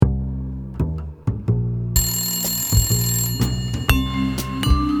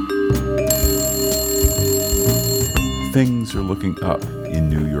Things are looking up in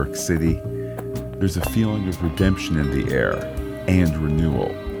New York City. There's a feeling of redemption in the air and renewal.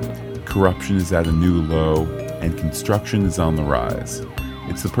 Corruption is at a new low, and construction is on the rise.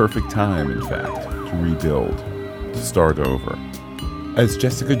 It's the perfect time, in fact, to rebuild, to start over. As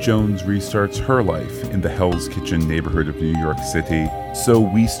Jessica Jones restarts her life in the Hell's Kitchen neighborhood of New York City, so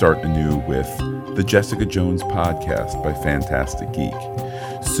we start anew with the Jessica Jones podcast by Phantastic Geek.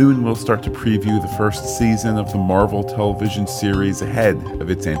 Soon we'll start to preview the first season of the Marvel television series ahead of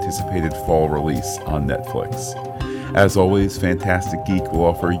its anticipated fall release on Netflix. As always, Phantastic Geek will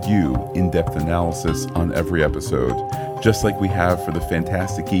offer you in-depth analysis on every episode, just like we have for the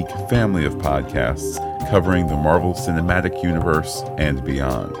Phantastic Geek family of podcasts covering the Marvel Cinematic Universe and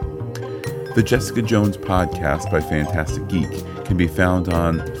beyond. The Jessica Jones podcast by Phantastic Geek can be found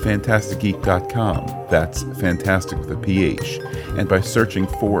on phantasticgeek.com, that's Phantastic with a PH, and by searching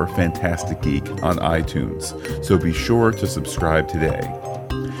for Phantastic Geek on iTunes, so be sure to subscribe today.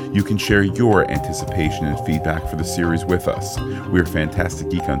 You can share your anticipation and feedback for the series with us. We're Phantastic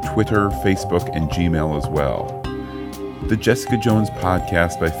Geek on Twitter, Facebook, and Gmail as well. The Jessica Jones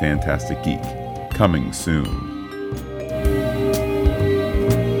podcast by Phantastic Geek, coming soon.